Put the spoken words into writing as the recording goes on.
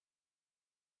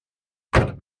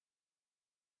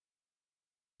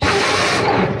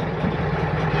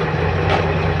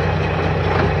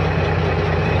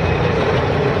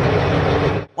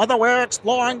Whether we're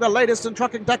exploring the latest in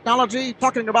trucking technology,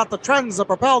 talking about the trends that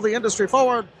propel the industry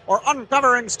forward, or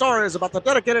uncovering stories about the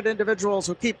dedicated individuals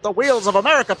who keep the wheels of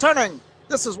America turning,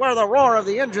 this is where the roar of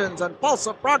the engines and pulse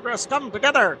of progress come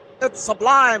together. It's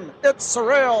sublime, it's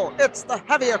surreal, it's the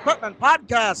Heavy Equipment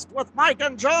Podcast with Mike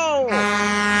and Joe.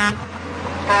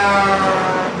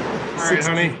 All right,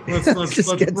 honey, let's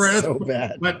press so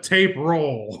bad. Let tape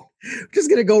roll. Just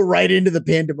gonna go right into the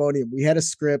pandemonium. We had a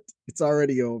script; it's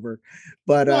already over.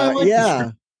 But I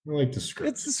like the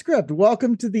script. It's the script.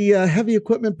 Welcome to the Heavy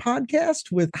Equipment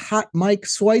Podcast with Hot Mike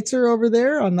Schweitzer over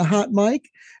there on the hot mic,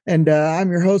 and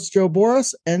I'm your host Joe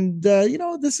Boris. And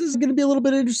this is going to be a little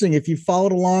bit interesting. If you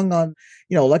followed along on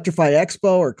Electrify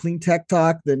Expo or Clean Tech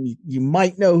Talk, then you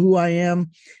might know who I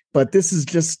am. But this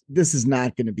is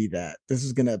not going to be that. This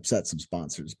is going to upset some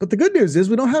sponsors. But the good news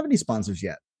is we don't have any sponsors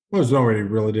yet. Well, there's nobody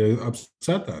really to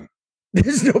upset then.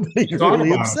 There's nobody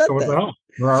really upset so what the hell?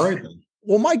 We're all right then.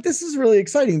 Well, Mike, this is really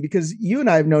exciting because you and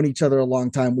I have known each other a long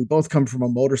time. We both come from a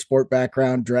motorsport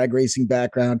background, drag racing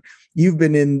background. You've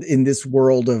been in this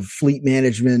world of fleet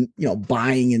management,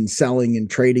 buying and selling and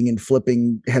trading and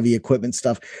flipping heavy equipment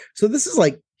stuff. So this is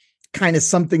like kind of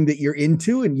something that you're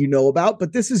into and about,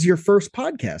 but this is your first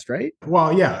podcast, right?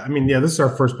 Well, yeah. I mean, this is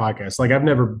our first podcast. Like I've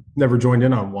never joined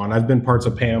in on one. I've been parts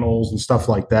of panels and stuff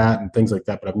like that and things like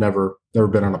that, but I've never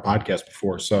been on a podcast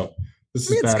before. So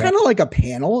it's kind of like a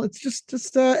panel. It's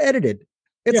just edited.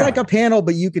 It's like a panel,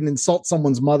 but you can insult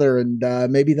someone's mother and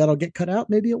maybe that'll get cut out.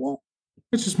 Maybe it won't.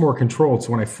 It's just more controlled.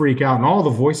 So when I freak out and all the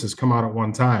voices come out at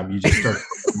one time, you just start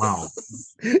mouth.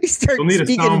 You start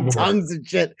speaking in tongues and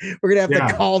shit. We're going to have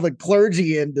to call the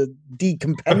clergy in to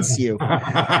decompense you.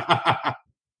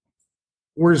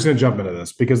 We're just going to jump into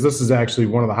this because this is actually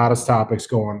one of the hottest topics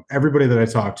going. Everybody that I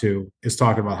talk to is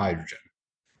talking about hydrogen.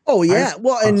 Oh, yeah.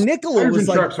 And Nikola was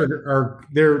like... trucks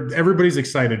everybody's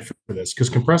excited for this because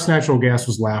compressed natural gas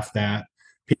was laughed at.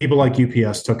 People like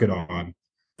UPS took it on.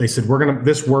 They said,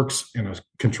 this works in a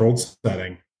controlled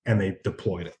setting, and they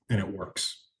deployed it, and it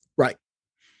works. Right.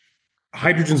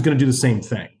 Hydrogen's going to do the same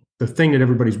thing. The thing that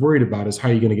everybody's worried about is how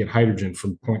you're going to get hydrogen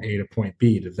from point A to point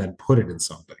B to then put it in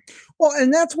something. Well,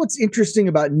 and that's what's interesting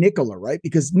about Nikola, right?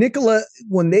 Because Nikola,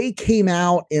 when they came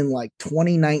out in like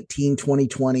 2019,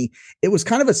 2020, it was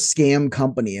kind of a scam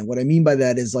company. And what I mean by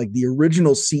that is like the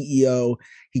original CEO,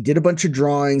 he did a bunch of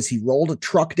drawings. He rolled a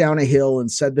truck down a hill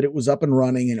and said that it was up and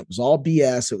running and it was all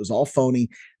BS. It was all phony.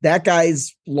 That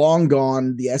guy's long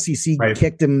gone. The SEC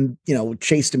kicked him,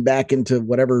 chased him back into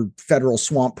whatever federal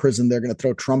swamp prison they're going to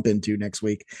throw Trump into next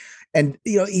week. And,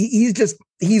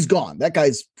 he's gone. That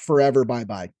guy's forever.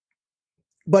 Bye-bye.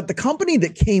 But the company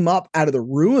that came up out of the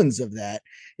ruins of that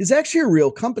is actually a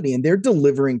real company, and they're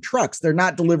delivering trucks. They're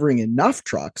not delivering enough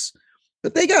trucks,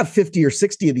 but they got 50 or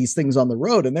 60 of these things on the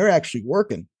road, and they're actually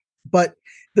working. But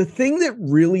the thing that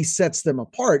really sets them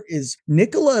apart is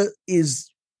Nikola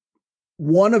is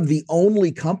one of the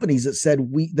only companies that said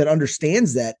that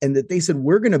understands that, and that they said,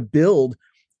 we're going to build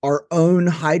our own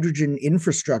hydrogen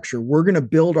infrastructure. We're going to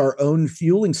build our own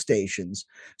fueling stations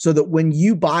so that when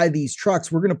you buy these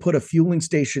trucks, we're going to put a fueling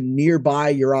station nearby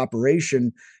your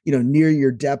operation, near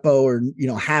your depot or,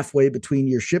 halfway between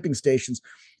your shipping stations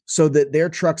so that their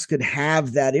trucks could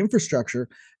have that infrastructure.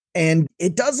 And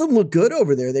it doesn't look good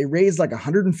over there. They raised like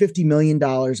 $150 million.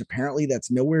 Apparently that's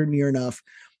nowhere near enough.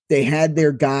 They had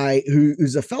their guy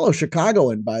who's a fellow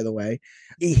Chicagoan, by the way.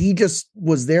 He just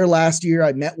was there last year.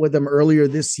 I met with him earlier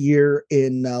this year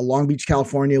in Long Beach,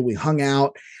 California. We hung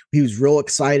out. He was real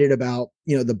excited about,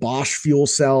 the Bosch fuel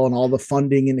cell and all the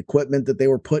funding and equipment that they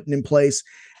were putting in place.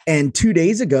 And 2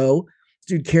 days ago,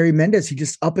 dude, Kerry Mendez, he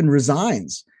just up and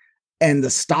resigns. And the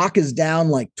stock is down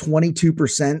like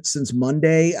 22% since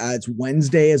Monday. It's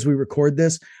Wednesday as we record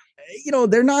this.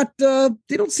 They're not,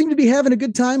 they don't seem to be having a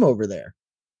good time over there.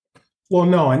 Well,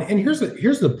 no, and here's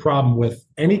the problem with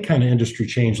any kind of industry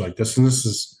change like this, and this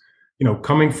is,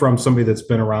 coming from somebody that's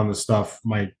been around this stuff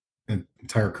my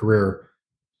entire career,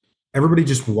 everybody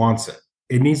just wants it.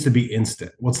 It needs to be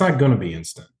instant. Well, it's not going to be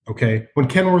instant, okay? When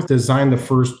Kenworth designed the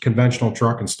first conventional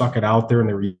truck and stuck it out there and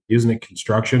they were using it in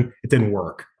construction, it didn't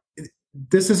work.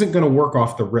 This isn't going to work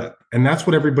off the rip, and that's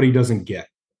what everybody doesn't get.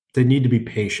 They need to be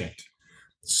patient.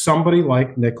 Somebody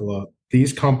like Nikola,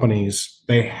 these companies,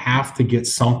 they have to get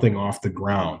something off the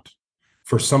ground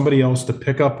for somebody else to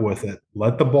pick up with it,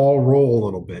 let the ball roll a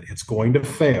little bit. It's going to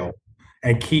fail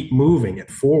and keep moving it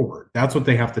forward. That's what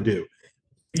they have to do.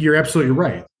 You're absolutely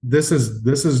right. This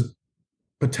is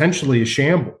potentially a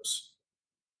shambles,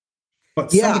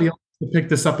 but somebody else to pick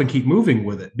this up and keep moving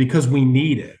with it because we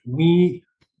need it.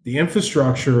 The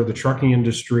infrastructure, the trucking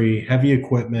industry, heavy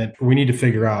equipment, we need to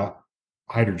figure out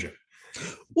hydrogen.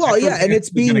 Well, yeah, and it's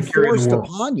being forced world.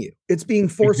 upon you. It's being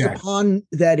forced upon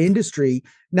that industry,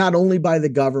 not only by the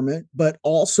government, but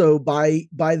also by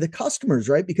the customers,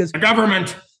 right? Because the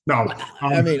government. No,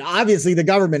 I mean, obviously the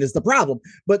government is the problem,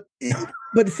 but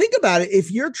think about it.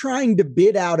 If you're trying to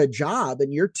bid out a job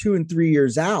and you're 2 and 3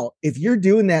 years out, if you're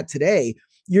doing that today,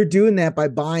 you're doing that by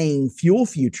buying fuel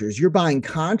futures. You're buying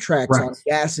contracts on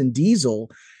gas and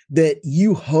diesel that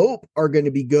you hope are going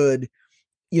to be good,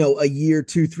 a year,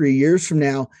 2, 3 years from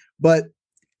now, but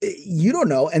you don't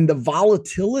know. And the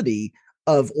volatility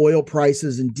of oil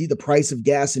prices and the price of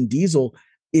gas and diesel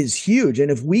is huge.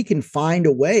 And if we can find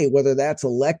a way, whether that's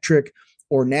electric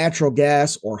or natural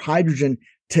gas or hydrogen,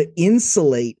 to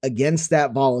insulate against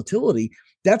that volatility,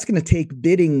 that's going to take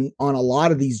bidding on a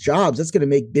lot of these jobs. That's going to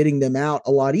make bidding them out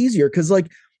a lot easier. Because like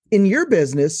in your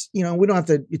business, we don't have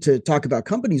to talk about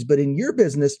companies, but in your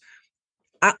business,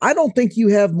 I don't think you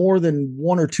have more than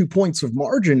 1 or 2 points of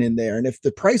margin in there. And if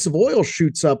the price of oil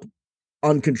shoots up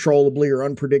uncontrollably or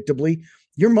unpredictably,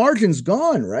 your margin's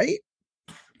gone, right?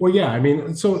 Well, yeah. I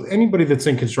mean, so anybody that's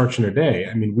in construction today,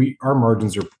 I mean, our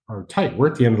margins are tight. We're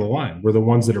at the end of the line. We're the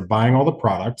ones that are buying all the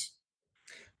products.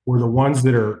 We're the ones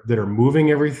that are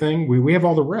moving everything. We have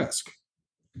all the risk.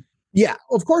 Yeah,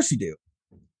 of course you do.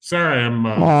 Sorry,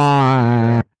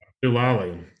 I'm too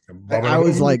lolly. I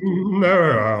was like,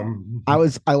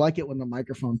 I like it when the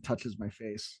microphone touches my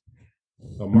face.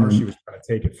 So Marcy was trying to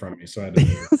take it from me, so I had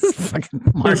to.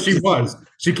 There she was.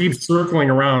 She keeps circling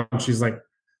around. She's like,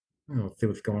 I don't see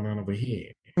what's going on over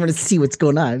here. I'm going to see what's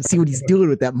going on. See what he's doing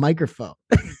with that microphone.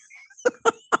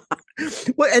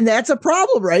 Well, and that's a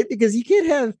problem, right? Because you can't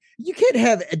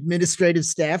have administrative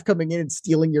staff coming in and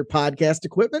stealing your podcast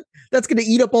equipment. That's going to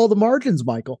eat up all the margins,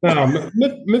 Michael. No,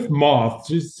 Myth Moth.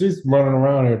 She's running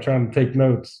around here trying to take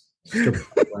notes.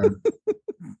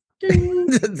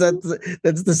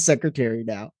 That's the secretary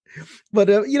now. But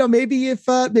maybe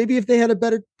if they had a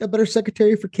better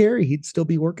secretary for Carrie, he'd still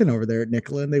be working over there at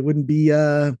Nikola, and they wouldn't be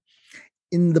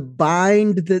in the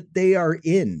bind that they are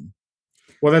in.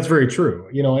 Well, that's very true.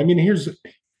 I mean, here's,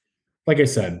 like I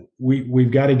said,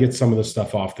 we've got to get some of this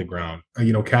stuff off the ground.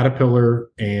 Caterpillar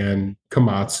and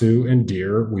Komatsu and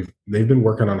Deere, they've been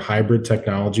working on hybrid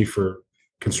technology for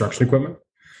construction equipment.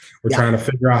 We're trying to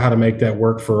figure out how to make that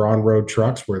work for on-road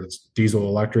trucks, where it's diesel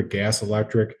electric, gas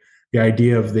electric. The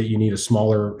idea of that you need a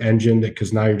smaller engine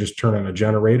because now you're just turning a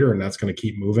generator and that's going to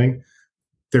keep moving.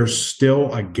 There's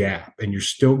still a gap, and you're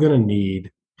still going to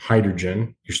need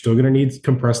hydrogen. You're still going to need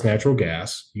compressed natural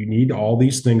gas. You need all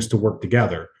these things to work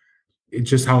together. It's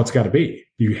just how it's got to be.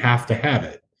 You have to have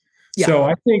it. Yeah. So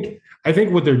I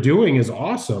think what they're doing is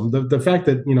awesome. The fact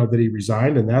that, that he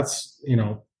resigned, and that's,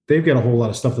 they've got a whole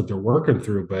lot of stuff that they're working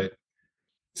through, but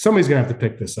somebody's going to have to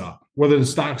pick this up, whether the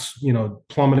stock's,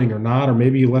 plummeting or not, or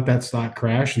maybe you let that stock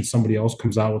crash and somebody else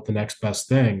comes out with the next best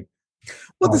thing.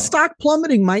 Well, the stock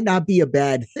plummeting might not be a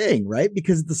bad thing, right?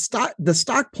 Because the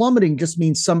stock plummeting just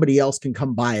means somebody else can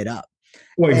come buy it up.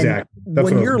 Well, exactly.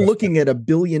 When you're looking at $1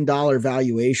 billion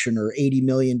valuation or 80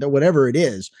 million, or whatever it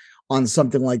is on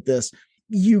something like this,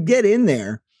 you get in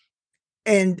there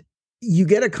and you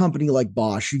get a company like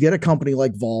Bosch, you get a company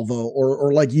like Volvo,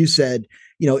 or like you said,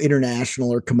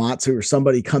 International or Komatsu or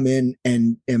somebody come in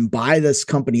and buy this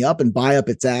company up and buy up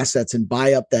its assets and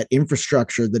buy up that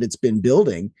infrastructure that it's been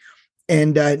building.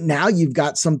 And now you've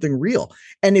got something real.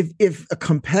 And if a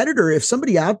competitor, if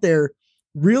somebody out there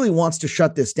really wants to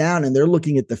shut this down and they're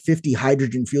looking at the 50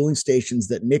 hydrogen fueling stations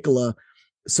that Nikola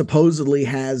supposedly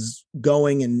has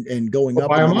going and going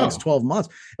up in the next 12 months.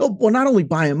 Well, not only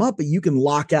buy them up, but you can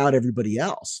lock out everybody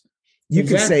else. You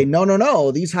can say,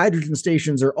 no, these hydrogen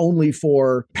stations are only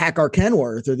for PACCAR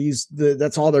Kenworth, or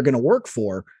that's all they're going to work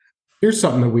for. Here's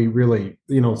something that we really,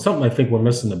 something I think we're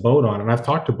missing the boat on, and I've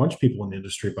talked to a bunch of people in the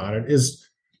industry about it, is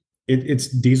it's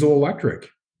diesel electric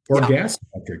or gas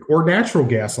electric or natural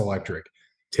gas electric.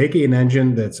 Take an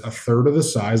engine that's a third of the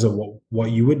size of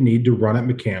what you would need to run it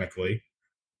mechanically,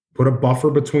 put a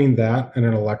buffer between that and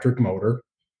an electric motor,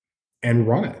 and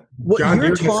run it. What John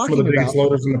you're Deere gets some of the biggest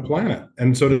loaders on the planet,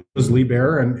 and so does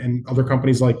Liebherr and other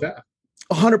companies like that.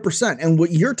 100%. And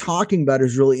what you're talking about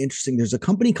is really interesting. There's a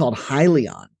company called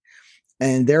Hyliion,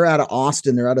 and they're out of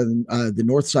Austin. They're out of the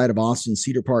north side of Austin,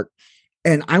 Cedar Park.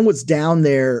 And I was down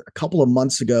there a couple of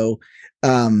months ago,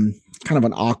 kind of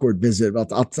an awkward visit.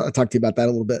 I'll talk to you about that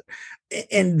a little bit.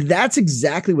 And that's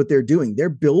exactly what they're doing. They're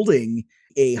building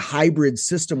a hybrid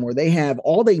system where they have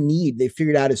all they need. They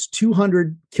figured out is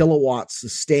 200 kilowatts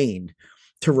sustained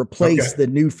to replace the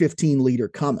new 15-liter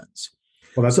Cummins.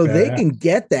 Well, so they can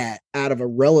get that out of a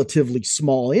relatively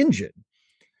small engine.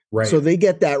 Right. So they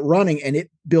get that running and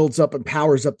it builds up and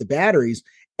powers up the batteries.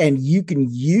 And you can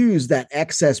use that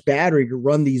excess battery to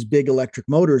run these big electric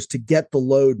motors to get the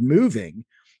load moving.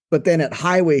 But then at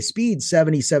highway speed,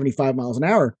 70, 75 miles an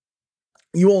hour,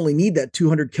 you only need that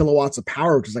 200 kilowatts of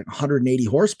power, which is like 180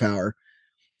 horsepower.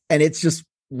 And it's just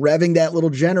revving that little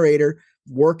generator,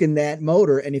 working that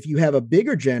motor. And if you have a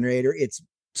bigger generator, it's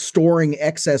storing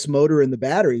excess motor in the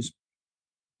batteries.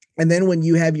 And then when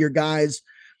you have your guys,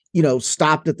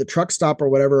 stopped at the truck stop or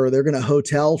whatever, or they're going to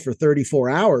hotel for 34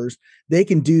 hours, they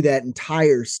can do that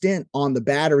entire stint on the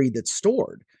battery that's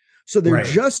stored. So they're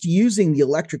just using the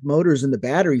electric motors and the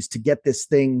batteries to get this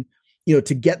thing,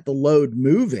 to get the load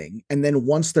moving. And then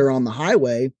once they're on the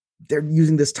highway, they're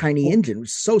using this tiny engine, which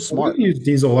is so smart. We use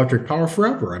diesel electric power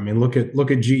forever. I mean, look at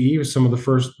GE with some of the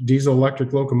first diesel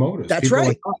electric locomotives. That's People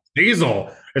right. Diesel.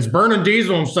 It's burning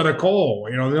diesel instead of coal.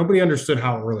 Nobody understood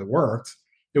how it really worked.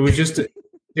 It was just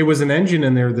it was an engine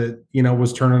in there that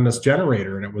was turning this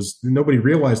generator, and nobody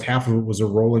realized half of it was a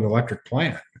rolling electric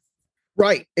plant.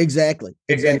 Right. Exactly.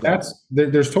 And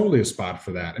there's totally a spot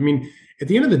for that. I mean, at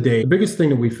the end of the day, the biggest thing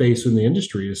that we face in the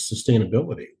industry is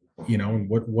sustainability. And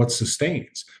what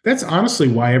sustains. That's honestly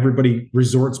why everybody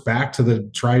resorts back to the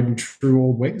tried and true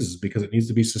old ways, is because it needs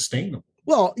to be sustainable.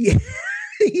 Well, yeah.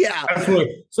 Yeah.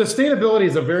 Absolutely. Sustainability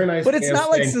is a very nice, but it's not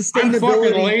like sustainability. I'm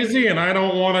fucking lazy and I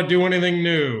don't want to do anything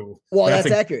new. Well, that's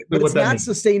accurate. But it's not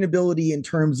sustainability in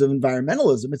terms of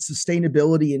environmentalism. It's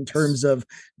sustainability in terms of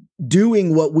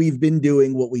doing what we've been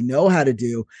doing, what we know how to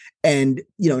do. And,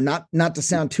 not to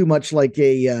sound too much like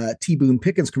a T. Boone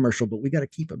Pickens commercial, but we got to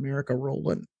keep America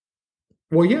rolling.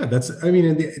 Well, yeah, at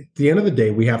the end of the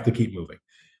day, we have to keep moving.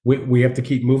 We have to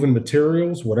keep moving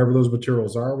materials, whatever those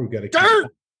materials are. We've got to dirt.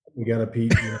 We got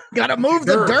to got to move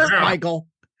the dirt, Michael.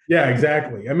 Yeah,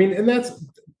 exactly. I mean, that's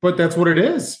what it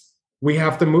is. We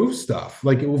have to move stuff.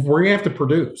 Like we have to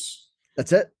produce.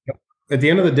 That's it. At the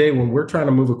end of the day, when we're trying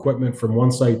to move equipment from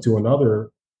one site to another,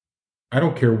 I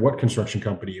don't care what construction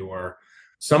company you are.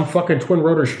 Some fucking twin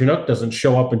rotor Chinook doesn't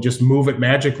show up and just move it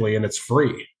magically and it's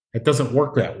free. It doesn't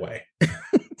work that way.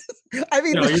 I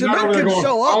mean, the Chinook can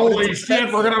show up. Holy shit,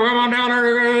 we're going to come on down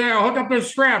there, hook up the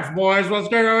straps, boys. Let's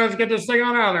get this thing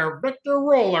on out there. Victor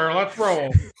Roller, let's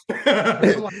roll.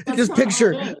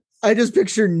 I just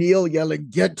picture Neil yelling,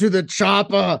 "Get to the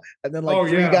chopper!" And then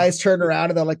three guys turn around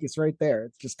and they're like, "It's right there.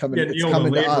 It's just coming. It's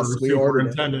coming to us. We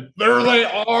ordered it." There they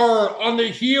are on the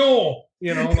heel.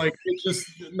 It's just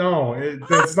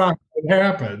that's not what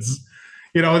happens.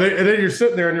 And then you're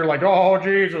sitting there and you're like, "Oh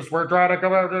Jesus, we're trying to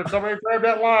come out there. Somebody grab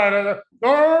that line."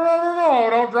 No,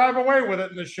 don't drive away with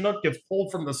it. And the Chinook gets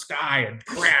pulled from the sky and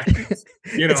crashes.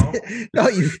 No,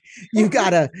 you've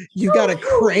got a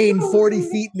crane 40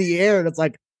 feet in the air, and it's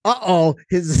like, the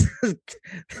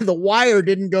wire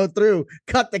didn't go through.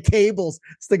 Cut the cables.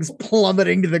 This thing's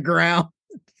plummeting to the ground.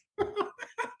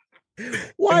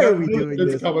 Why are we doing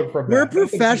this? We're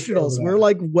professionals. We're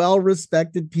like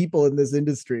well-respected people in this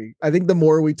industry. I think the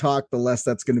more we talk, the less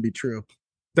that's going to be true.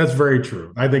 That's very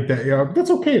true. I think that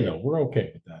that's okay though. We're okay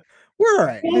with that. We're all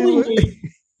right.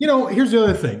 Here's the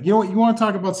other thing. You want to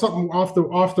talk about something off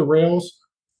the rails?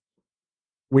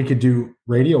 We could do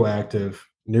radioactive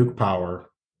nuke power,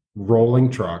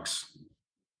 rolling trucks,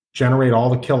 generate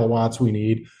all the kilowatts we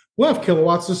need. We'll have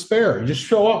kilowatts to spare. You just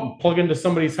show up and plug into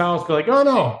somebody's house, be like, "Oh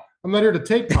no, I'm not here to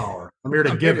take power. I'm here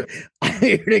to give it." I'm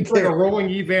here to give like a rolling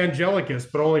evangelicist,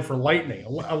 but only for lightning.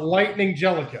 A lightning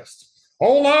gelicist.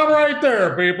 Hold on right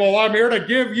there, people. I'm here to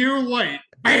give you light.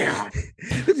 Bam!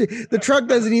 The truck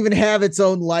doesn't even have its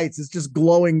own lights. It's just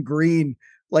glowing green,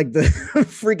 like the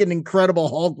freaking Incredible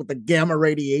Hulk with the gamma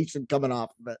radiation coming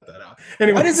off of it.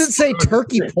 Anyway, why does it say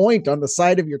Turkey Point on the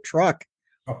side of your truck?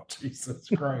 Oh, Jesus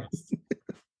Christ.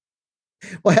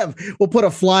 We'll put a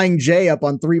Flying J up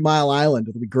on 3 Mile Island.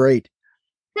 It'll be great.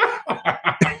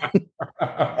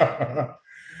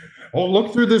 Well,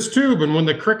 look through this tube, and when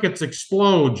the crickets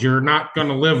explode, you're not going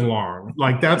to live long.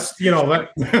 Like that's,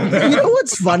 that.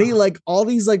 What's funny? Like all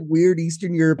these like weird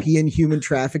Eastern European human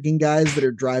trafficking guys that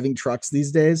are driving trucks these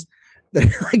days,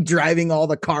 they're like driving all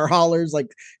the car haulers,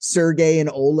 like Sergey and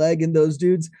Oleg and those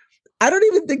dudes. I don't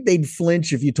even think they'd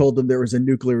flinch if you told them there was a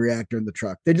nuclear reactor in the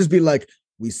truck. They'd just be like,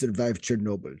 "We survived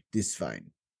Chernobyl. This is fine."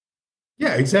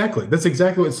 Yeah, exactly. That's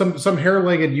exactly what some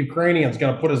hair-legged Ukrainian's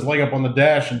going to put his leg up on the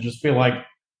dash and just be like,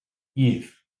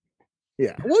 "Eve."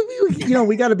 Yeah. Well,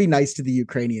 we got to be nice to the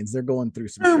Ukrainians. They're going through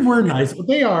some. We're nice, but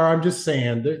they are. I'm just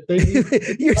saying.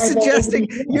 You're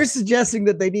suggesting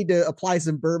that they need to apply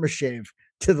some Burma shave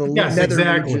to the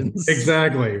nether regions.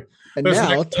 Exactly. And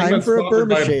now, time for a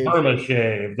Burma shave. Burma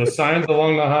shave. The signs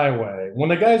along the highway. When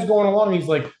the guy's going along, he's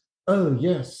like, "Oh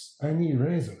yes, I need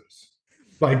razors."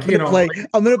 Like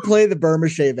I'm going to play the Burma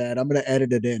shave ad. I'm going to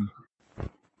edit it in.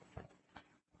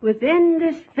 within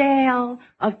this veil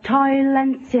of toil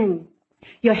and sin.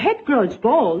 Your head grows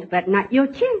bald, but not your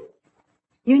chin.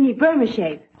 You need Burma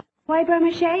Shave. Why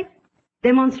Burma Shave?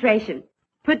 Demonstration.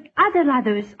 Put other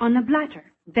lathers on a blotter.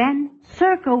 Then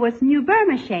circle with new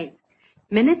Burma Shave.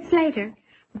 Minutes later,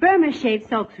 Burma Shave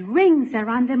soaks rings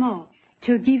around them all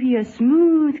to give you a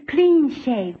smooth, clean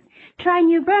shave. Try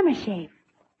new Burma Shave.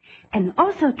 And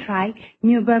also try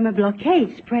new Burma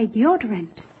Blockade Spray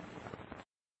Deodorant.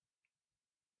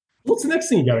 What's the next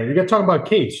thing you got to talk about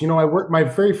Case? You know, my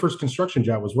very first construction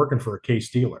job was working for a Case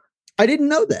dealer. I didn't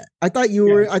know that. I thought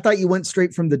you went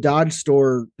straight from the Dodge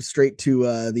store straight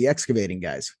to the excavating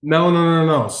guys.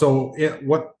 No. So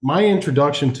what my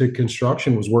introduction to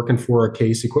construction was working for a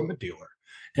Case equipment dealer,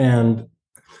 and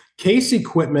Case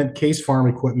equipment, Case farm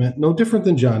equipment, no different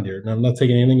than John Deere. And I'm not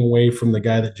taking anything away from the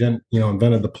guy that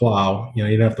invented the plow. You know,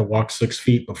 you'd have to walk 6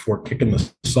 feet before kicking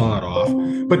the sod off.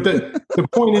 But the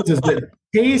point is that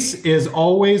Case is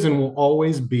always and will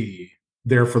always be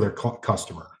there for their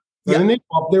customer. Yeah. And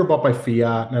they're bought by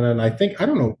Fiat. And then I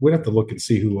don't know, we'd have to look and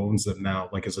see who owns them now,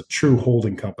 like as a true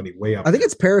holding company way up. I think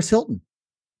it's Paris Hilton.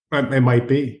 It might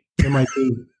be.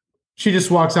 She just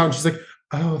walks out and she's like,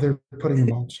 oh, they're putting a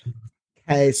mulch.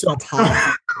 Hey, so it's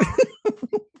hot.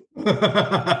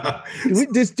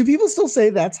 do people still say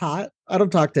that's hot? I don't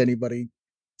talk to anybody,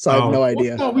 so I have no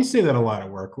idea. No, we say that a lot at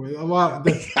work.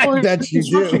 I bet you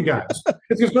do. Guys.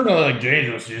 It's just sort of like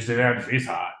dangerous. You say that she's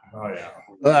hot. Oh yeah,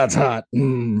 that's hot.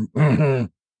 Mm-hmm.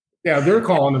 Yeah, they're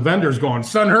calling the vendors, going,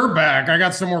 "Send her back. I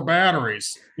got some more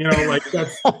batteries." You know, like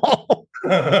that's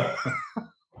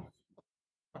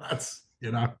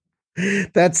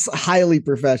that's highly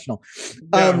professional.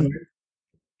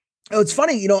 It's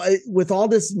funny, with all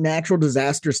this natural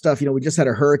disaster stuff, we just had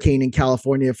a hurricane in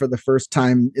California for the first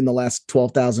time in the last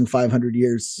 12,500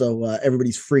 years. So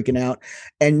everybody's freaking out,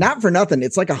 and not for nothing.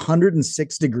 It's like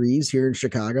 106 degrees here in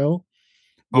Chicago,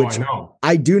 which I know.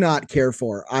 I do not care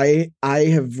for. I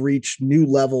have reached new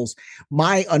levels.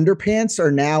 My underpants are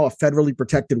now a federally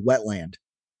protected wetland.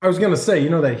 I was going to say,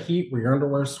 that heat where your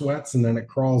underwear sweats and then it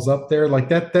crawls up there like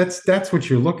that. That's what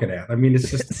you're looking at. I mean, it's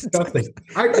just disgusting.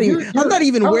 I'm not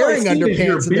even wearing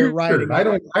underpants and they're riding. I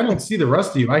don't see the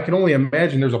rest of you. I can only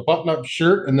imagine there's a button-up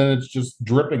shirt and then it's just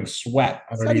dripping sweat.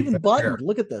 It's not even buttoned. Hair.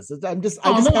 Look at this. I just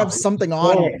have something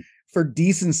on for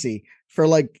decency, for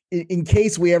like in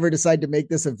case we ever decide to make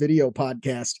this a video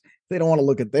podcast. They don't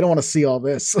want to see all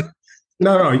this.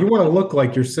 No, you want to look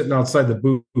like you're sitting outside the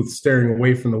booth staring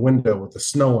away from the window with the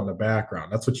snow in the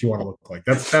background. That's what you want to look like.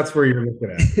 That's where you're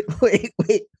looking at. Wait.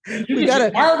 We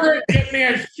gotta Margaret, get me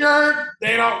a shirt.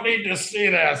 They don't need to see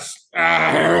this.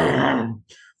 Back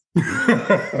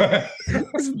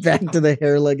to the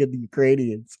hair-legged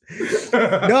Ukrainians.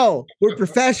 No, we're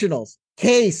professionals.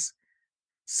 Case.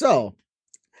 So,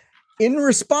 in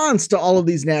response to all of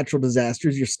these natural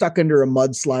disasters, you're stuck under a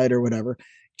mudslide or whatever.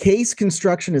 Case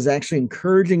Construction is actually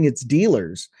encouraging its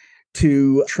dealers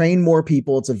to train more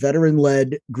people. It's a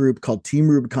veteran-led group called Team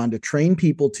Rubicon to train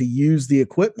people to use the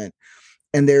equipment.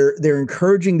 And they're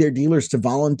encouraging their dealers to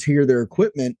volunteer their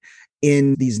equipment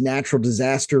in these natural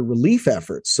disaster relief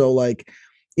efforts. So it's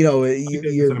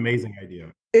an amazing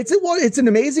idea. It's an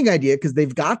amazing idea because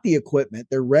they've got the equipment.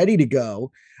 They're ready to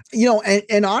go.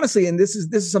 And honestly, and this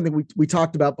is something we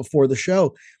talked about before the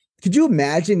show. Could you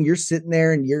imagine you're sitting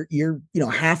there and you're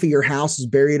half of your house is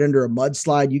buried under a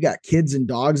mudslide. You got kids and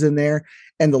dogs in there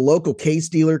and the local Case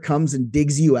dealer comes and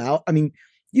digs you out. I mean,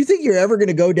 you think you're ever going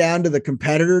to go down to the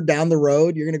competitor down the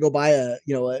road? You're going to go buy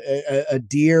a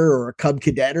deer or a Cub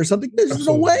Cadet or something? There's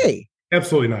no way.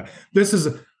 Absolutely not. This is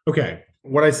okay.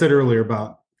 What I said earlier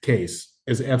about Case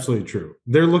is absolutely true.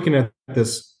 They're looking at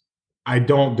this, I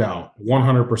don't doubt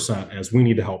 100% as we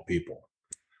need to help people.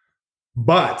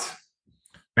 But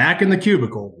back in the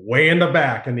cubicle, way in the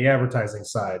back in the advertising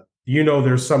side,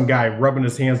 there's some guy rubbing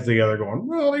his hands together going,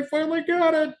 well, they finally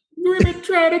got it. We've been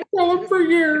trying to tell them for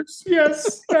years.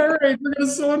 Yes. All right. We're going to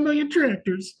sell 1 million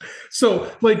tractors.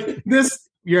 So like this,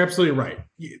 you're absolutely right.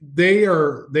 They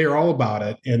are all about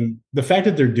it. And the fact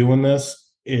that they're doing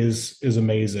this is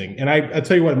amazing. And I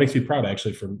tell you what, it makes me proud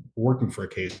actually for working for a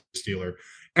Case dealer.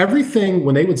 Everything,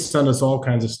 when they would send us all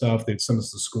kinds of stuff, they'd send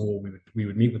us to school. We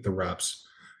would meet with the reps.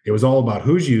 It was all about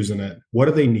who's using it. What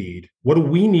do they need? What do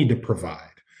we need to provide?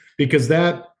 Because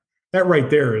that right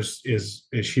there is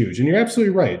huge. And you're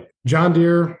absolutely right. John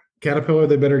Deere, Caterpillar,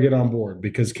 they better get on board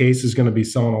because Case is going to be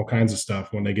selling all kinds of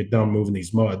stuff when they get done moving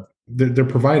these mud. They're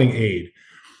providing aid.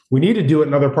 We need to do it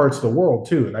in other parts of the world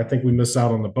too. And I think we miss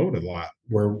out on the boat a lot,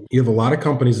 where you have a lot of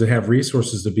companies that have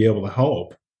resources to be able to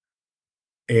help.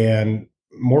 And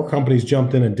more companies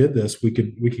jumped in and did this, we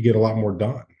could get a lot more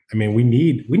done. I mean, we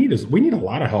need a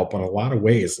lot of help in a lot of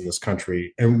ways in this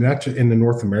country, and not just in the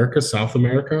North America, South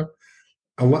America.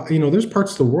 A lot, there's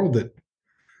parts of the world that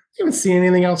you haven't seen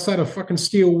anything outside of fucking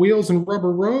steel wheels and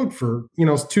rubber road for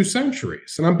 2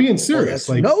 centuries. And I'm being serious.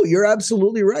 No, you're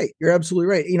absolutely right. You're absolutely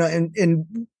right.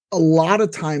 And a lot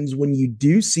of times when you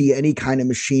do see any kind of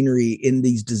machinery in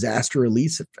these disaster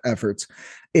relief efforts,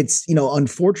 it's,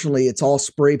 unfortunately, it's all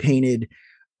spray painted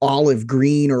olive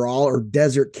green or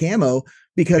desert camo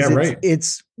because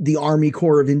it's the Army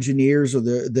Corps of Engineers or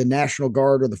the National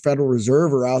Guard or the Federal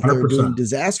Reserve are out 100%. There doing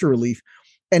disaster relief.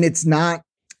 And it's not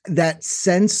that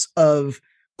sense of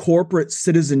corporate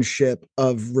citizenship,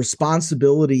 of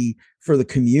responsibility for the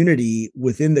community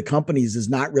within the companies is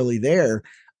not really there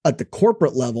at the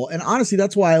corporate level. And honestly,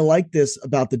 that's why I like this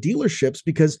about the dealerships,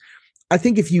 because I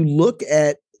think if you look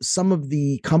at some of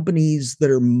the companies that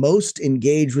are most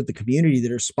engaged with the community,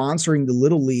 that are sponsoring the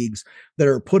little leagues, that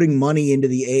are putting money into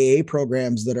the AA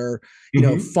programs, that are,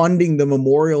 funding the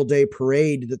Memorial Day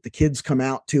parade that the kids come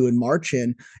out to and march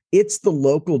in, it's the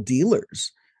local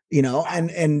dealers,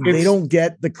 and they don't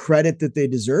get the credit that they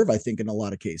deserve, I think, in a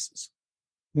lot of cases.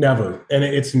 Never. And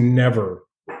it's never,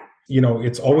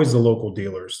 it's always the local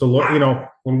dealers. So,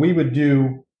 when we would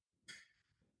do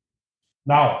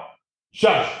now,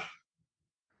 shush.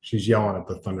 She's yelling at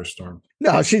the thunderstorm.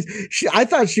 No, I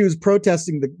thought she was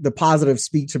protesting the positive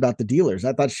speech about the dealers.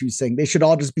 I thought she was saying they should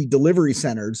all just be delivery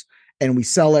centers and we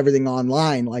sell everything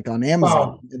online, like on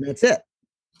Amazon, and that's it.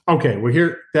 Okay. We're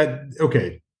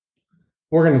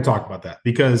going to talk about that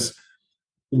because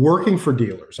working for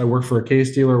dealers, I work for a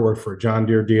Case dealer, work for a John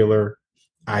Deere dealer.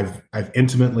 I've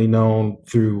intimately known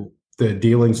through the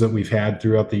dealings that we've had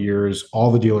throughout the years,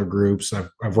 all the dealer groups.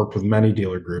 I've worked with many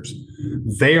dealer groups.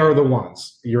 They are the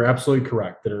ones. You're absolutely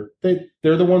correct. They're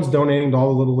the ones donating to all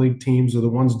the little league teams. They're the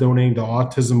ones donating to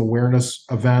autism awareness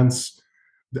events.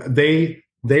 They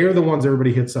are the ones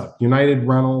everybody hits up. United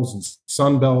Rentals and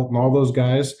Sunbelt and all those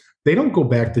guys. They don't go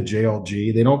back to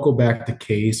JLG. They don't go back to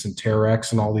Case and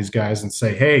Terex and all these guys and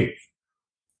say, "Hey,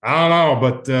 I don't know,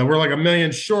 but we're like $1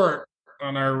 million short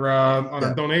on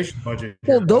our donation budget."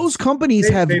 Well, those companies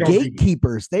have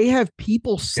gatekeepers. They have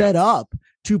people set up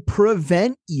to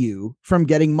prevent you from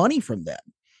getting money from them.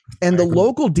 And the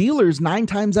local dealers, 9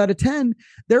 times out of 10,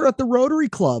 they're at the Rotary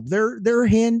Club.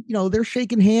 They're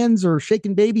shaking hands or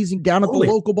shaking babies down at the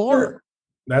local bar.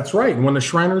 That's right. And when the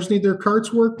Shriners need their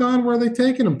carts worked on, where are they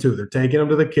taking them to? They're taking them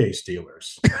to the Case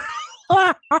dealers.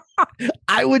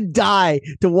 I would die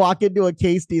to walk into a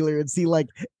Case dealer and see like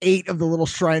 8 of the little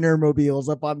Shriner mobiles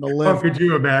up on the lift. How could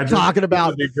you imagine? Talking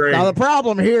about now the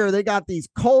problem here, they got these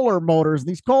Kohler motors.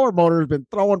 These Kohler motors have been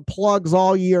throwing plugs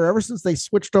all year, ever since they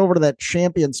switched over to that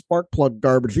Champion spark plug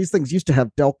garbage. These things used to have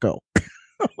Delco.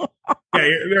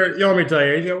 Let me tell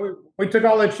you, we took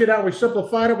all that shit out. We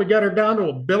simplified it. We got her down to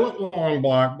a billet long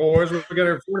block, boys. We got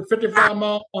her 55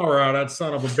 mile an hour out of that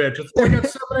son of a bitch. We got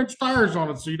 7-inch tires on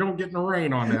it, so you don't get in the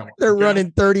rain on that one. They're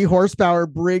running 30 horsepower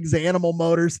Briggs animal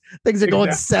motors. Things are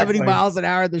going 70 miles an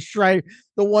hour. The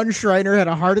one Shriner had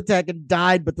a heart attack and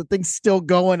died, but the thing's still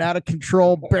going out of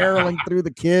control, barreling through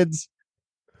the kids.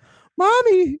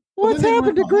 Mommy, what's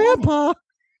happened to Grandpa?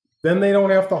 Then they don't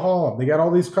have to haul them. They got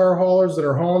all these car haulers that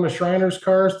are hauling the Shriners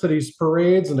cars to these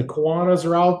parades, and the Kiwanis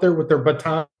are out there with their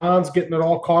batons, getting it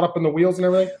all caught up in the wheels and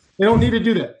everything. They don't need to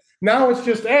do that. Now it's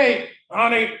just, hey,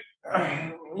 honey,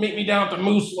 meet me down at the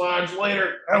Moose Lodge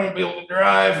later. I won't be able to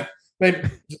drive. They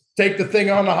take the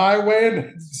thing on the highway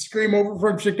and scream over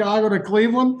from Chicago to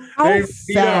Cleveland. How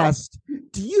fast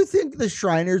do you think the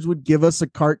Shriners would give us a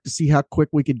cart to see how quick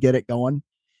we could get it going?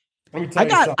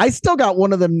 I still got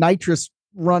one of them nitrous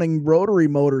running rotary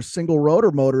motors, single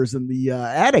rotor motors in the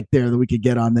attic there that we could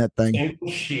get on that thing.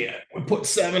 Shit, we put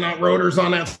 7 rotors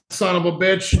on that son of a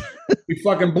bitch. We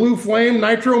fucking blue flame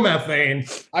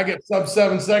nitromethane. I get sub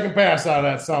 7 second pass out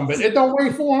of that son, but it don't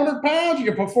weigh 400 pounds. You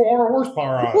can put 400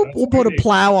 horsepower on it. We'll put a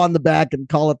plow on the back and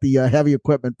call it the Heavy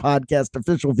Equipment Podcast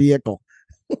official vehicle.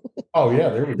 Oh yeah,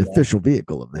 there we go. The official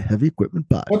vehicle of the Heavy Equipment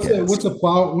Podcast.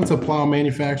 What's a plow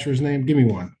manufacturer's name? Give me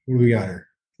one. What do we got here?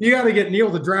 You got to get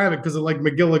Neil to drive it because of like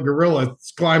McGilla Gorilla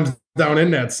climbs down in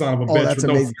that son of a bitch. That's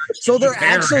amazing. So there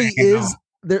actually is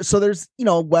there. So there's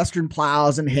Western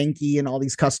Plows and Henke and all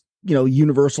these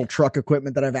universal truck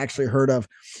equipment that I've actually heard of.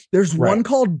 There's one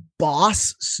called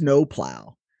Boss Snow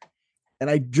Plow,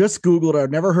 and I just Googled it. I've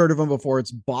never heard of them before.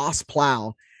 It's Boss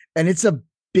Plow, and it's a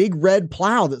big red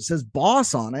plow that says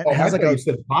Boss on it. Oh, it has like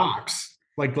a box.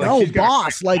 Like no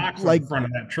Boss, like in front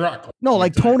of that truck. No,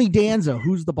 like Tony Danza,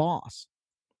 who's the boss.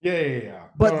 Yeah.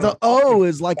 But the O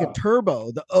is like a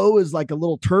turbo. The O is like a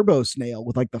little turbo snail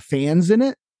with like the fans in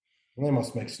it. They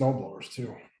must make snowblowers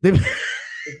too.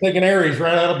 Taking Aries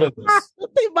right out of business.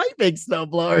 They might make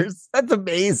snowblowers. That's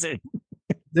amazing.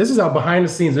 This is how behind the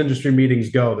scenes industry meetings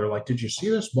go. They're like, "Did you see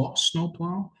this boss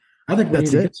snowplow? I think we need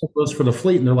to get some of those for the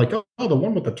fleet." And they're like, "Oh, the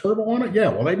one with the turbo on it? Yeah,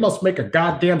 well, they must make a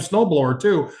goddamn snowblower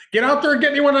too. Get out there and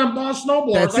get me one of them boss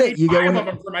snowblowers. That's it. You get one of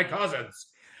them for my cousins."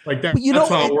 Like that. But that's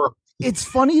how it works. It's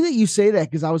funny that you say that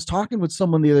because I was talking with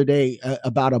someone the other day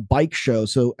about a bike show.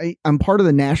 So I'm part of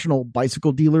the National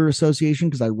Bicycle Dealer Association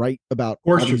because I write about. Of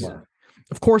course you are.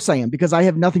 Of course I am, because I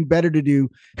have nothing better to do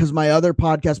because my other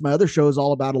podcast, my other show is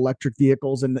all about electric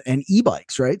vehicles and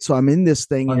e-bikes, right? So I'm in this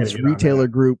thing, in this retailer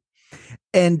group,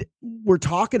 and we're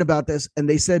talking about this, and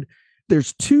they said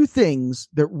there's two things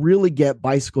that really get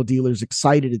bicycle dealers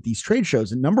excited at these trade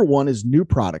shows. And number one is new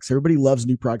products. Everybody loves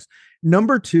new products.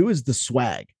 Number two is the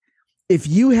swag. If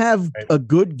you have a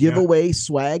good giveaway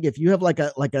swag, if you have like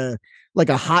a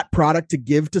hot product to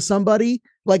give to somebody,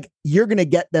 like you're going to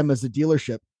get them as a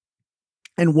dealership.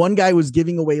 And one guy was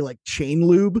giving away like chain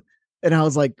lube. And I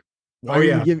was like,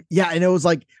 and it was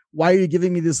like, why are you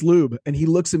giving me this lube? And he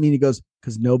looks at me and he goes,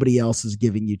 because nobody else is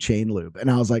giving you chain lube.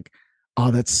 And I was like,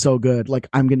 oh, that's so good. Like,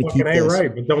 I'm going to keep this.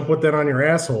 Right, but don't put that on your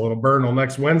asshole. It'll burn till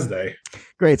next Wednesday.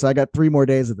 Great. So I got 3 more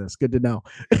days of this. Good to know.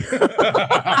 It's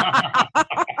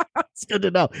good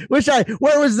to know.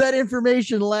 Where was that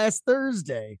information last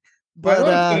Thursday? But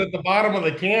at the bottom of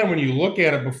the can, when you look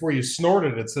at it before you snort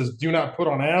it, it says, do not put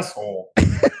on asshole.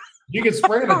 You can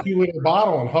spray it in a 2-liter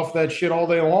bottle and huff that shit all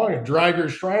day long and drive your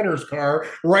Shriner's car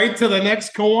right to the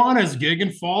next Kiwanis gig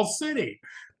in Falls City.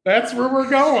 That's where we're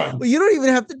going. Well, you don't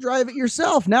even have to drive it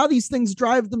yourself. Now these things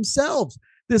drive themselves.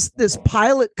 This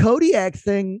Pilot Kodiak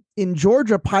thing in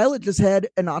Georgia, Pilot just had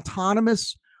an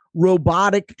autonomous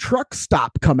robotic truck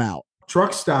stop come out.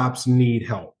 Truck stops need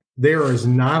help. There is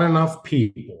not enough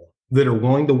people that are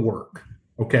willing to work.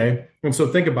 Okay. And so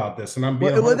think about this. And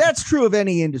well, that's true of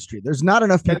any industry. There's not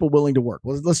enough people willing to work.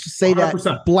 Well, let's just say 100%.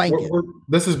 That blanket.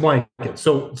 This is blanket.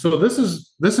 So this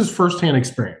is firsthand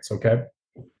experience. Okay.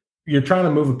 You're trying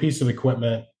to move a piece of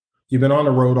equipment. You've been on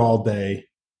the road all day.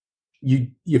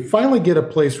 You finally get a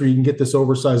place where you can get this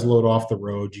oversized load off the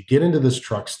road. You get into this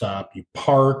truck stop, you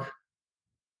park,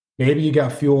 maybe you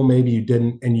got fuel, maybe you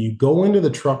didn't. And you go into the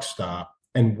truck stop.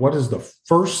 And what is the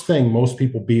first thing most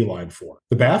people beeline for?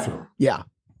 The bathroom. Yeah.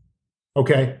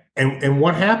 Okay. And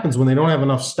what happens when they don't have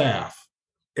enough staff?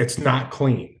 It's not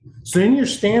clean. So then you're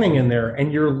standing in there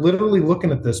and you're literally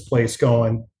looking at this place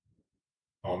going,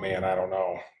 oh man, I don't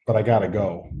know, but I got to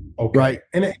go. Okay. Right.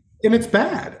 And it's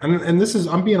bad. And this is,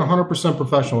 I'm being 100%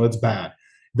 professional. It's bad.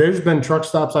 There's been truck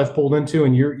stops I've pulled into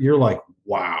and you're like,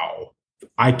 wow,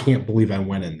 I can't believe I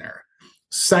went in there.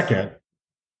 Second,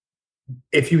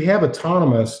 if you have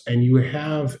autonomous and you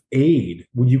have aid,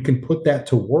 well, you can put that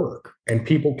to work and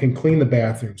people can clean the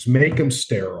bathrooms, make them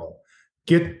sterile,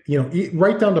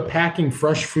 right down to packing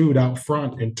fresh food out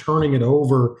front and turning it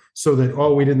over so that,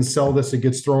 oh, we didn't sell this, it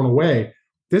gets thrown away.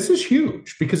 This is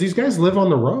huge because these guys live on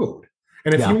the road.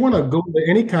 And if you want to go to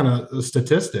any kind of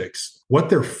statistics, what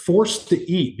they're forced to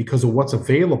eat because of what's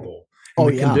available and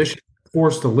the conditions they're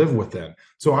forced to live within.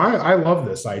 So I love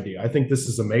this idea. I think this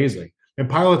is amazing. And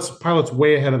Pilot's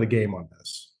way ahead of the game on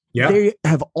this. Yeah, they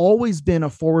have always been a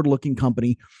forward-looking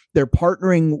company. They're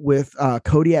partnering with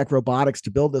Kodiak Robotics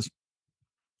to build this,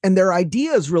 and their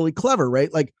idea is really clever,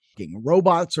 right? Like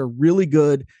robots are really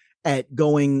good at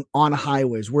going on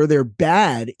highways. Where they're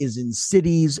bad is in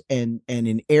cities and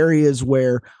in areas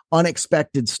where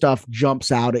unexpected stuff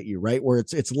jumps out at you, right? Where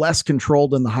it's less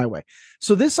controlled than the highway.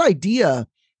 So this idea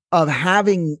of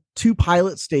having 2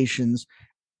 pilot stations,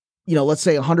 let's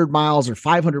say 100 miles or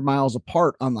 500 miles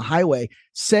apart on the highway,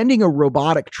 sending a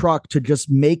robotic truck to just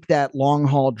make that long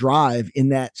haul drive in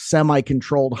that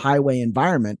semi-controlled highway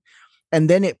environment. And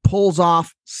then it pulls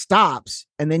off, stops,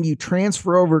 and then you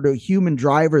transfer over to a human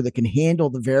driver that can handle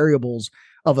the variables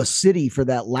of a city for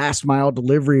that last mile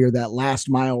delivery or that last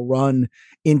mile run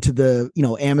into the,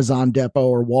 Amazon depot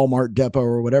or Walmart depot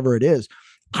or whatever it is.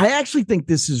 I actually think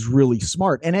this is really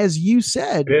smart. And as you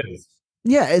said, it is.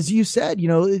 Yeah, as you said,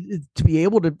 to be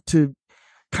able to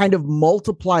kind of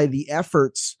multiply the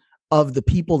efforts of the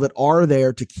people that are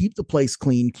there to keep the place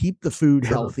clean, keep the food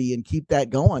healthy, and keep that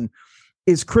going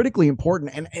is critically important.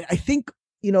 And I think,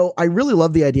 I really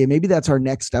love the idea. Maybe that's our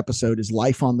next episode is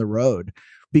life on the road,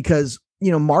 because,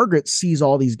 Margaret sees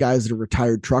all these guys that are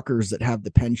retired truckers that have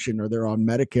the pension or they're on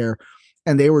Medicare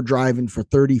and they were driving for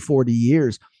 30, 40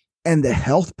 years. And the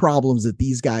health problems that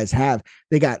these guys have,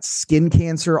 they got skin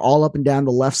cancer all up and down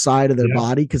the left side of their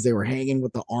body because they were hanging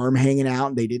with the arm hanging out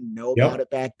and they didn't know about it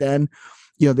back then.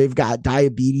 They've got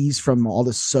diabetes from all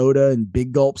the soda and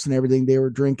big gulps and everything they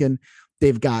were drinking.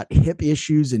 They've got hip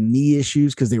issues and knee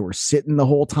issues because they were sitting the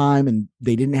whole time and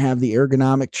they didn't have the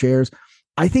ergonomic chairs.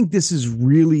 I think this is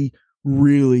really,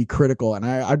 really critical. And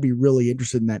I'd be really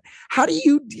interested in that. How do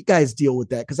you guys deal with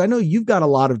that? Because I know you've got a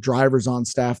lot of drivers on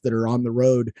staff that are on the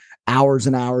road hours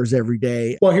and hours every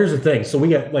day. Well, here's the thing. So we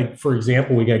got, like, for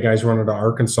example, we got guys running to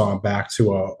Arkansas and back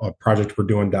to a project we're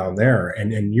doing down there.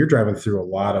 And you're driving through a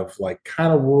lot of like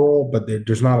kind of rural, but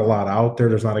there's not a lot out there.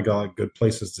 There's not a lot of good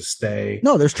places to stay.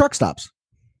 No, there's truck stops.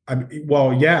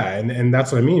 Well, yeah, and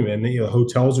that's what I mean. And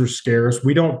hotels are scarce.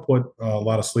 We don't put a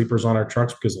lot of sleepers on our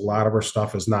trucks because a lot of our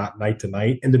stuff is not night to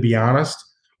night. And to be honest,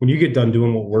 when you get done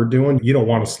doing what we're doing, you don't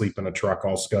want to sleep in a truck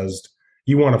all scuzzed.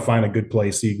 You want to find a good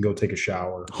place so you can go take a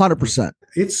shower. 100%.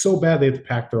 It's so bad they have to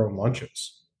pack their own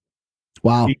lunches.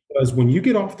 Wow. Because when you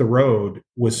get off the road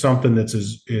with something that's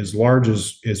as large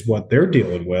as what they're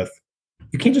dealing with,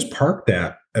 you can't just park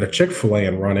that at a Chick-fil-A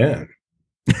and run in.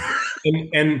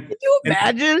 And can you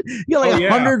imagine? Like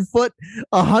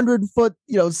 100-foot,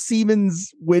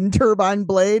 Siemens wind turbine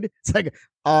blade. It's like,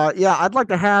 yeah, I'd like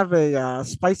to have a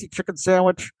spicy chicken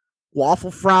sandwich, waffle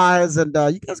fries, and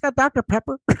you guys got Dr.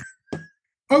 Pepper?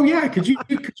 Oh yeah, could you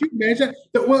imagine?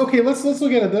 Well, okay, let's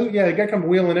look at it. Yeah, the guy come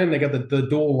wheeling in. They got the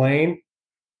dual lane,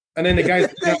 and then the guys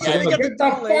get the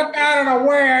fuck out of the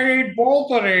way. I need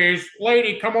both of these.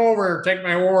 Lady, come over, take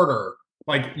my order.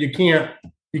 Like you can't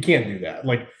do that.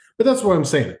 Like. But that's what I'm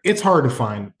saying. It's hard to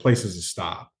find places to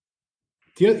stop.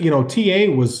 TA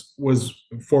was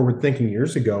forward thinking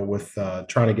years ago with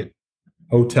trying to get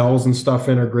hotels and stuff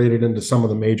integrated into some of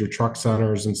the major truck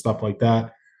centers and stuff like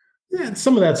that. Yeah,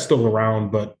 some of that's still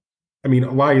around, but I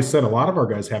mean, like you said, a lot of our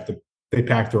guys they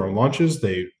pack their own lunches,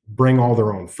 they bring all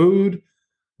their own food,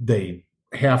 they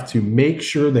have to make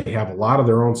sure they have a lot of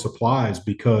their own supplies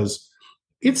because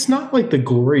it's not like the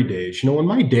glory days. When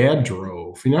my dad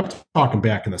drove, I'm talking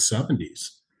back in the 70s,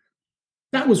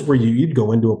 that was where you'd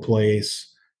go into a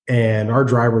place and our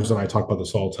drivers, and I talk about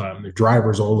this all the time, the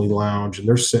drivers only lounge and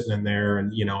they're sitting in there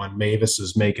and, and Mavis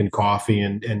is making coffee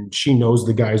and she knows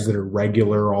the guys that are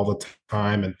regular all the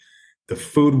time. And the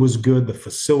food was good. The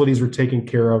facilities were taken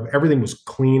care of. Everything was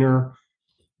cleaner.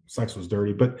 Sex was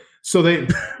dirty, but so they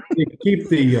keep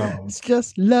the it's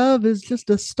just love is just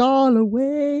a stall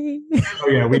away. Oh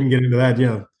yeah, we can get into that.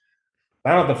 Yeah,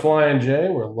 out at the Flying J,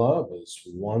 where love is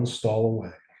one stall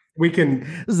away. We can.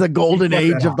 This is the golden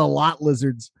age of the lot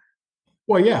lizards.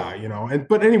 Well, yeah,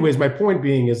 but anyways, my point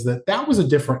being is that was a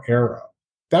different era.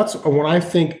 That's when I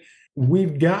think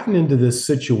we've gotten into this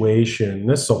situation.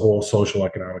 This is a whole social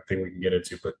economic thing we can get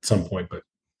into, but at some point. But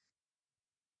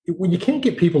when you can't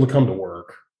get people to come to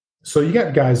work. So you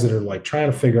got guys that are like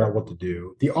trying to figure out what to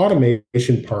do. The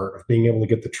automation part of being able to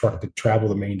get the truck to travel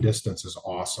the main distance is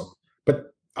awesome.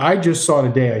 But I just saw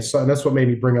today, and that's what made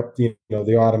me bring up the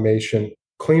automation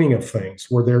cleaning of things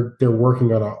where they're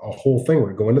working on a whole thing.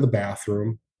 We're going to the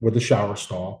bathroom with the shower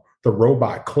stall. The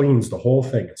robot cleans the whole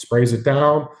thing. It sprays it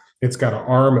down. It's got an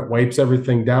arm. It wipes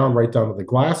everything down right down to the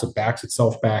glass. It backs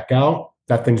itself back out.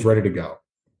 That thing's ready to go.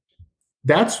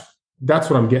 That's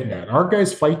what I'm getting at. Our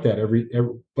guys fight that every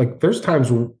like there's times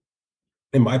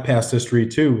in my past history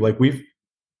too, like we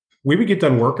would get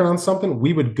done working on something.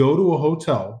 We would go to a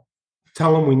hotel,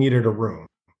 tell them we needed a room.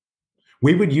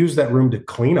 We would use that room to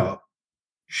clean up,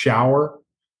 shower,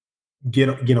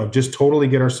 just totally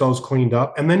get ourselves cleaned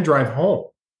up and then drive home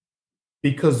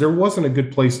because there wasn't a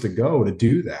good place to go to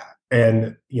do that.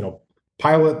 And,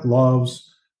 Pilot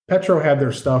loves Petro had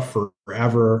their stuff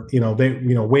forever. They,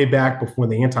 way back before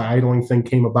the anti-idling thing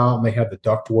came about and they had the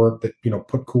ductwork that,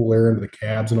 put cool air into the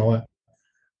cabs and all that.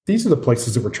 These are the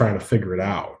places that we're trying to figure it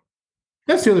out.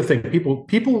 That's the other thing. People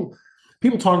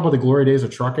talk about the glory days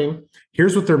of trucking.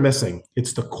 Here's what they're missing.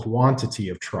 It's the quantity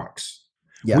of trucks.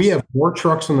 Yes. We have more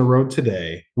trucks on the road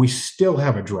today. We still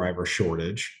have a driver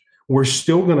shortage. We're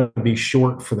still going to be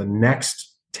short for the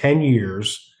next 10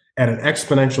 years at an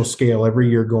exponential scale every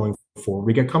year going forward.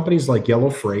 We got companies like Yellow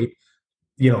Freight,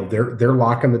 they're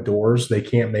locking the doors. They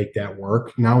can't make that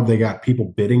work. Now they got people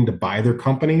bidding to buy their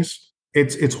companies.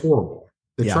 It's horrible.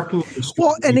 The trucking industry.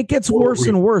 Well, and it gets worse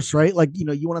and worse, right? Like,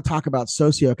 you want to talk about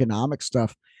socioeconomic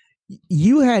stuff.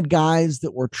 You had guys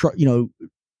that were,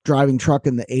 driving truck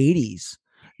in the 80s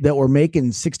that were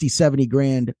making 60, 70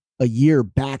 grand a year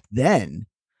back then.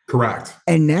 Correct.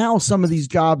 And now some of these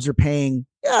jobs are paying,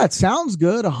 it sounds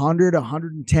good, 100,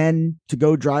 110 to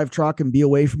go drive truck and be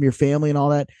away from your family and all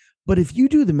that. But if you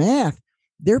do the math,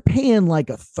 they're paying like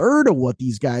a third of what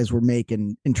these guys were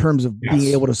making in terms of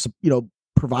being able to,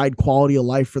 provide quality of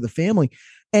life for the family.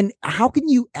 And how can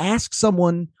you ask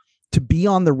someone to be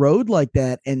on the road like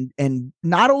that and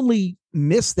not only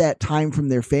miss that time from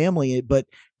their family, but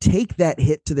take that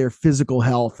hit to their physical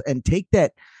health and take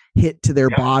that hit to their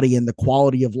body and the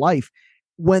quality of life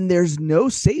when there's no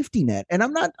safety net. And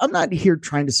I'm not here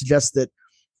trying to suggest that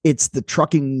it's the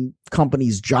trucking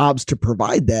company's jobs to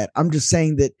provide that. I'm just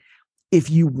saying that if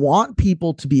you want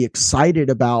people to be excited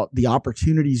about the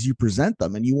opportunities you present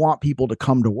them and you want people to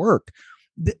come to work,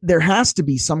 there has to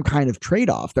be some kind of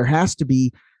trade-off. There has to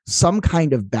be some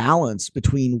kind of balance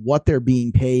between what they're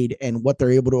being paid and what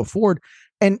they're able to afford.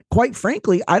 And quite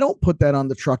frankly, I don't put that on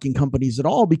the trucking companies at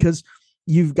all, because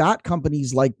you've got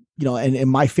companies like, and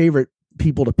my favorite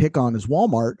people to pick on is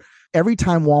Walmart. Every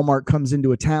time Walmart comes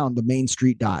into a town, the main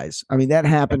street dies. I mean, that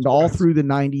happened all through the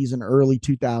 90s and early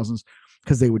 2000s,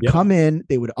 because they would come in,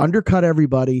 they would undercut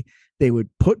everybody. They would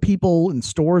put people in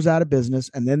stores out of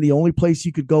business. And then the only place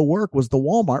you could go work was the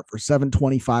Walmart for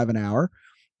 $7.25 an hour.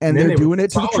 And they're doing it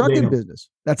to the trucking business.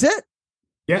 That's it.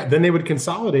 Yeah. Then they would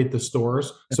consolidate the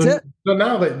stores. So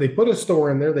now they put a store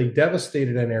in there, they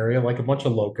devastated an area like a bunch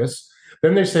of locusts.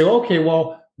 Then they say, okay,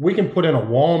 well, we can put in a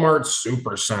Walmart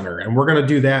super center and we're going to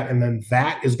do that. And then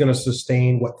that is going to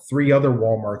sustain what 3 other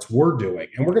Walmarts were doing.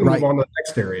 And we're going to move on to the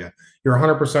next area. You're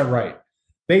 100% right.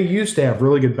 They used to have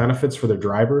really good benefits for their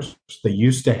drivers. They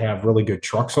used to have really good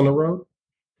trucks on the road.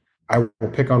 I will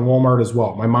pick on Walmart as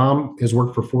well. My mom has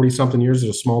worked for 40 something years at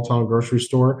a small town grocery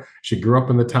store. She grew up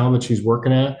in the town that she's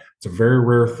working at. It's a very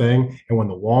rare thing. And when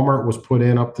the Walmart was put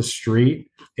in up the street,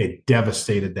 it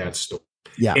devastated that store.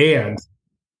 Yeah. And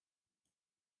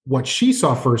what she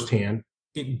saw firsthand,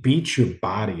 it beats your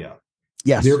body up.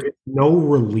 Yes. There is no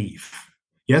relief.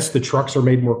 Yes, the trucks are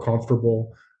made more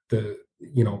comfortable.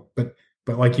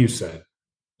 But like you said,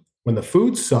 when the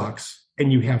food sucks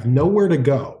and you have nowhere to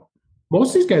go, most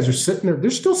of these guys are sitting there. They're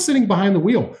still sitting behind the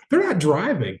wheel. They're not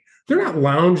driving. They're not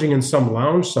lounging in some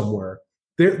lounge somewhere.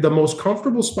 The most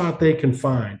comfortable spot they can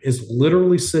find is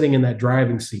literally sitting in that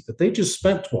driving seat that they just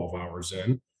spent 12 hours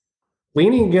in,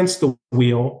 leaning against the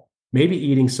wheel, maybe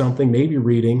eating something, maybe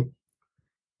reading.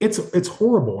 It's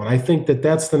horrible. And I think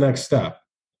that's the next step.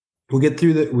 We'll get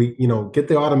through that. Get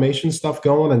the automation stuff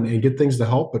going and get things to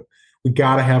help, but we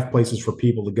got to have places for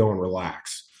people to go and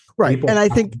relax. Right. And I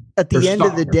think at the end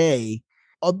of the day,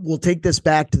 we'll take this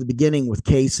back to the beginning with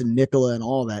Case and Nicola and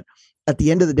all that. At the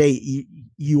end of the day,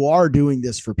 you are doing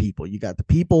this for people. You got the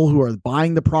people who are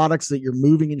buying the products that you're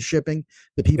moving and shipping,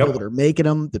 the people that are making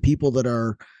them, the people that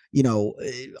are,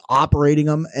 operating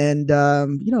them. And,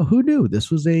 who knew this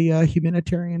was a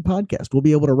humanitarian podcast? We'll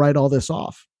be able to write all this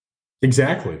off.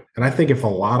 Exactly. And I think if a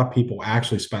lot of people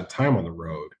actually spent time on the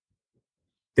road,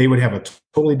 they would have a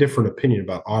totally different opinion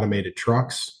about automated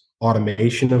trucks,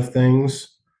 automation of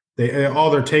things.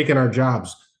 They're taking our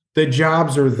jobs. The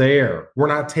jobs are there. We're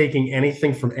not taking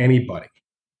anything from anybody.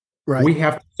 Right. We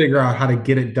have to figure out how to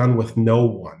get it done with no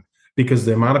one, because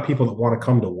the amount of people that want to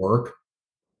come to work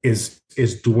is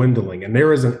dwindling. And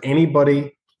there isn't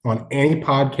anybody on any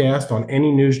podcast, on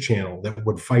any news channel that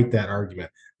would fight that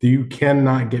argument. That you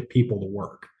cannot get people to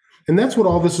work. And that's what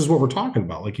all this is, what we're talking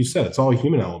about. Like you said, it's all a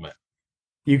human element.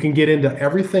 You can get into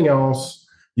everything else.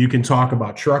 You can talk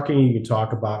about trucking. You can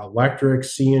talk about electric,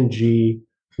 CNG.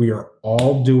 We are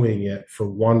all doing it for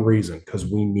one reason, because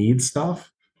we need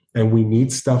stuff and we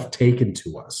need stuff taken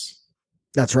to us.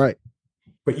 That's right.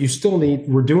 But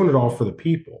we're doing it all for the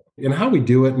people. And how we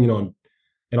do it,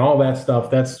 and all that stuff,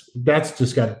 this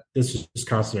is just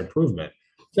constant improvement.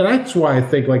 And that's why I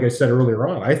think, like I said earlier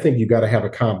on, I think you got to have a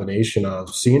combination of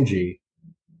CNG,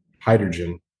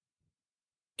 hydrogen,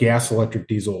 gas, electric,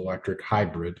 diesel, electric,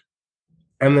 hybrid,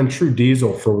 and then true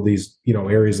diesel for these,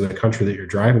 areas of the country that you're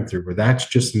driving through, where that's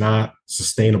just not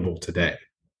sustainable today.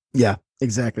 Yeah,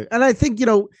 exactly. And I think,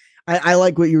 I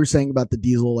like what you were saying about the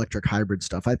diesel electric hybrid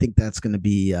stuff. I think that's going to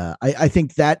be, I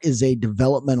think that is a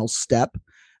developmental step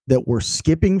that we're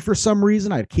skipping for some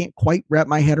reason. I can't quite wrap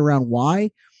my head around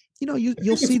why.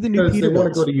 You'll see the new Peterbilt. They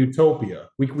want to go to utopia.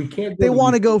 We can't. They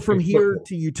want to go from here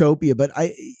to utopia. But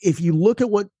if you look at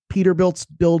what Peterbilt's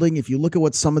building, if you look at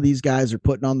what some of these guys are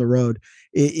putting on the road,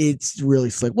 it's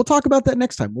really slick. We'll talk about that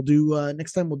next time. We'll do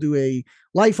a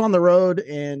life on the road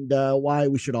and why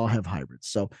we should all have hybrids.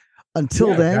 So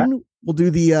until then, we'll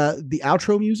do the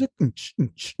outro music.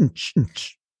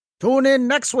 Tune in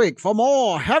next week for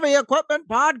more Heavy Equipment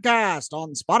Podcast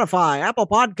on Spotify, Apple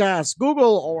Podcasts,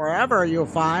 Google, or wherever you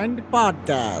find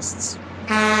podcasts.